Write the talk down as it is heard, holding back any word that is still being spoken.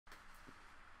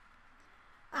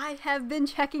I have been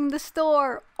checking the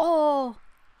store all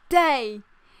day.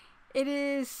 It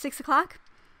is 6 o'clock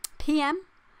p.m.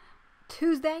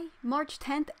 Tuesday, March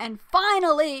 10th, and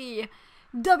finally,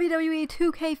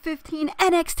 WWE2K15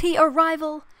 NXT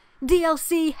Arrival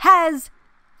DLC has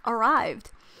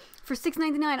arrived for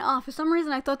 $6.99 off. For some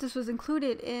reason, I thought this was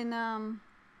included in the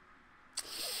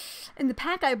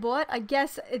pack I bought. I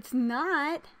guess it's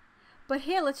not. But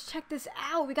here, let's check this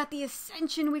out. We got the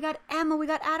Ascension, we got Emma, we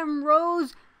got Adam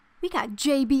Rose, we got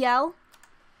JBL.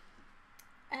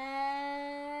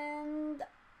 And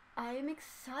I am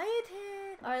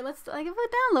excited. Alright, let's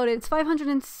download it. It's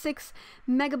 506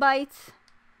 megabytes.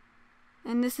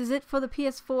 And this is it for the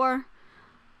PS4.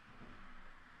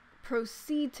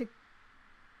 Proceed to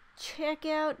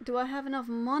checkout. Do I have enough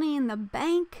money in the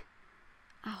bank?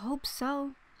 I hope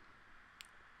so.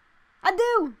 I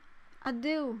do. I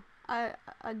do.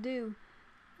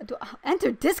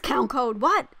 Enter discount code.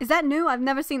 What? Is that new? I've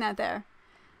never seen that there.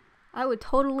 I would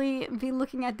totally be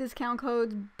looking at discount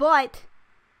codes, but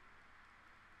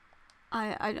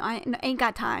I ain't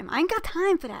got time. I ain't got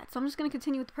time for that. So I'm just going to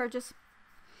continue with the purchase.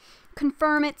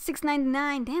 Confirm it.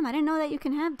 $6.99. Damn, I didn't know that you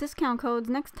can have discount codes.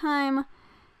 Next time,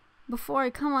 before I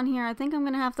come on here, I think I'm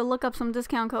going to have to look up some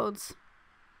discount codes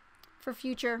for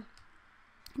future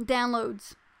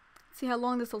downloads. See how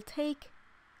long this will take.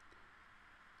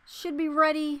 Should be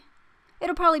ready.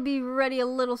 It'll probably be ready a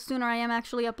little sooner. I am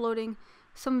actually uploading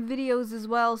some videos as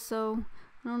well, so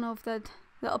I don't know if the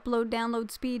upload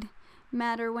download speed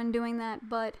matter when doing that,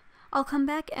 but I'll come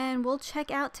back and we'll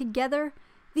check out together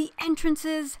the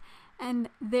entrances and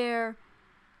their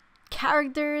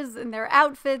characters and their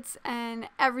outfits and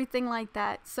everything like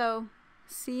that. So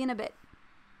see you in a bit.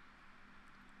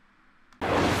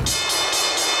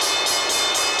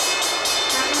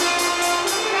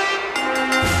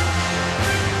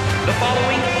 The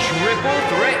following triple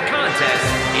threat contest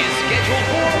is scheduled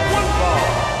for one fall.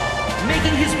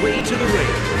 Making his way to the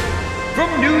ring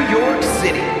from New York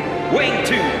City, weighing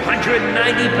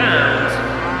 290 pounds,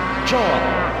 John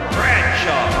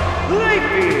Bradshaw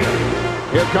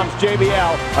Layfield. Here comes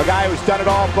JBL, a guy who's done it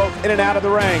all both in and out of the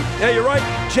ring. Yeah, you're right.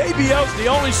 JBL's the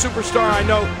only superstar I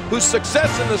know whose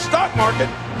success in the stock market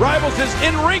rivals his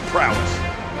in-ring prowess.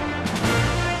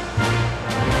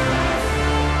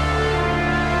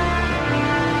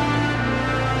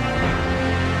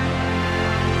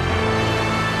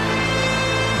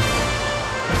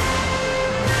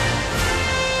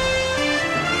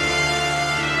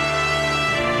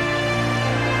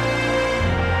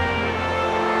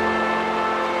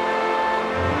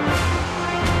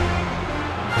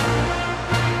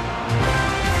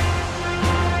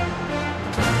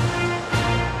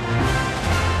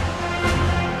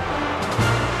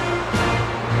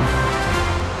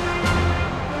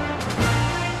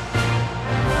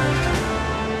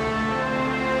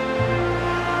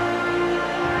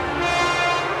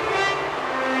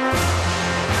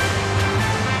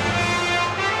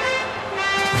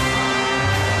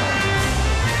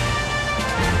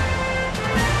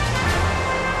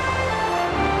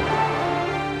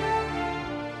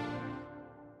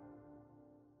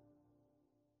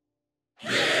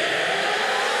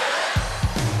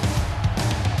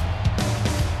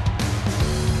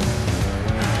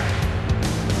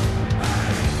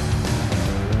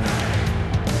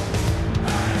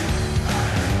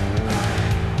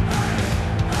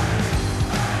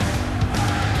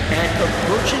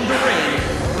 Approaching the ring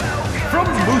from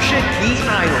Musha Key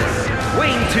Island,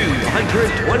 weighing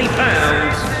 220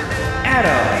 pounds,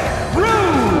 Adam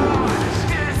Rose.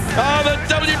 Oh, the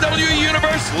WWE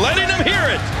Universe letting them hear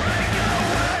it.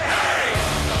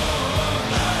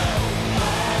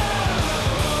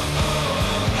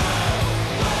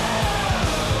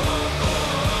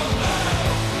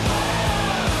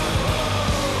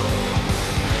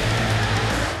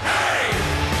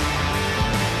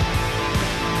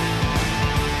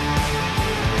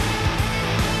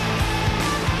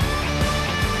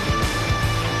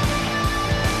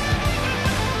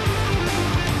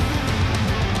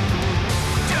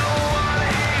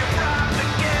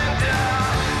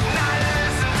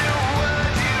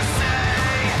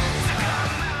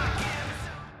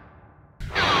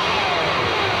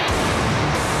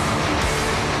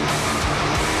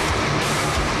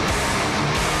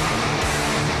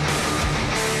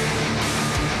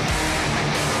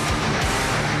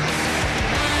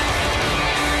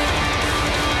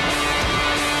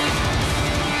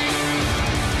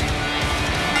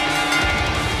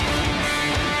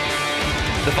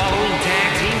 The following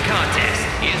tag team contest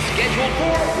is scheduled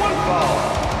for one fall.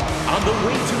 On the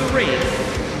way to the ring,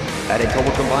 at a total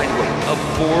combined weight of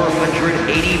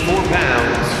 484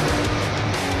 pounds,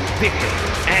 Victor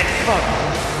and from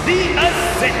the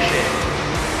Ascension.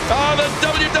 The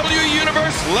WWE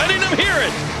Universe letting them hear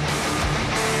it.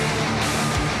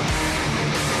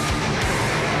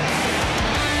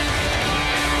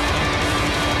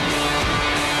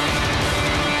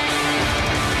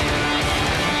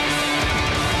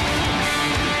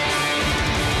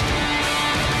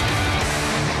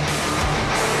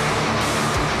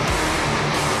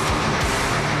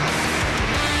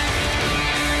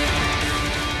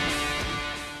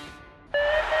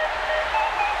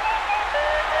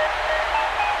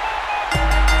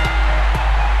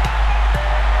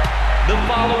 The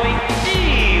following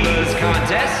Divas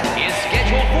contest is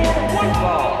scheduled for one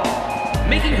fall.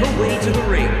 Making her way to the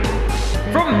ring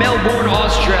from Melbourne,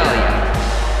 Australia,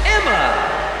 Emma.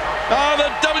 The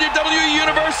WWE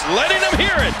Universe letting them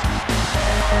hear it.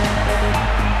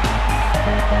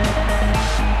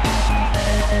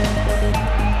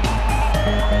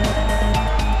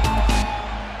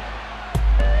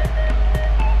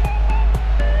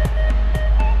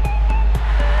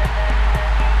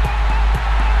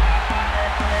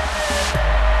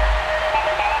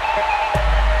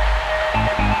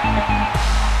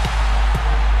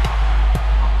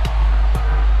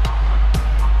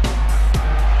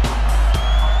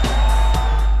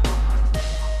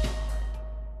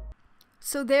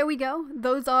 So there we go.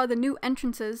 Those are the new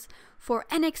entrances for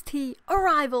NXT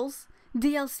Arrivals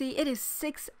DLC. It is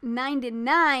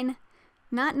 $6.99,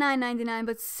 not $9.99,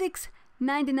 but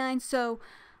 $6.99. So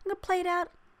I'm gonna play it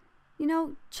out. You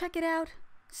know, check it out,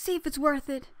 see if it's worth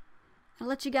it. I'll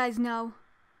let you guys know,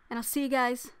 and I'll see you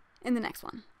guys in the next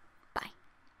one.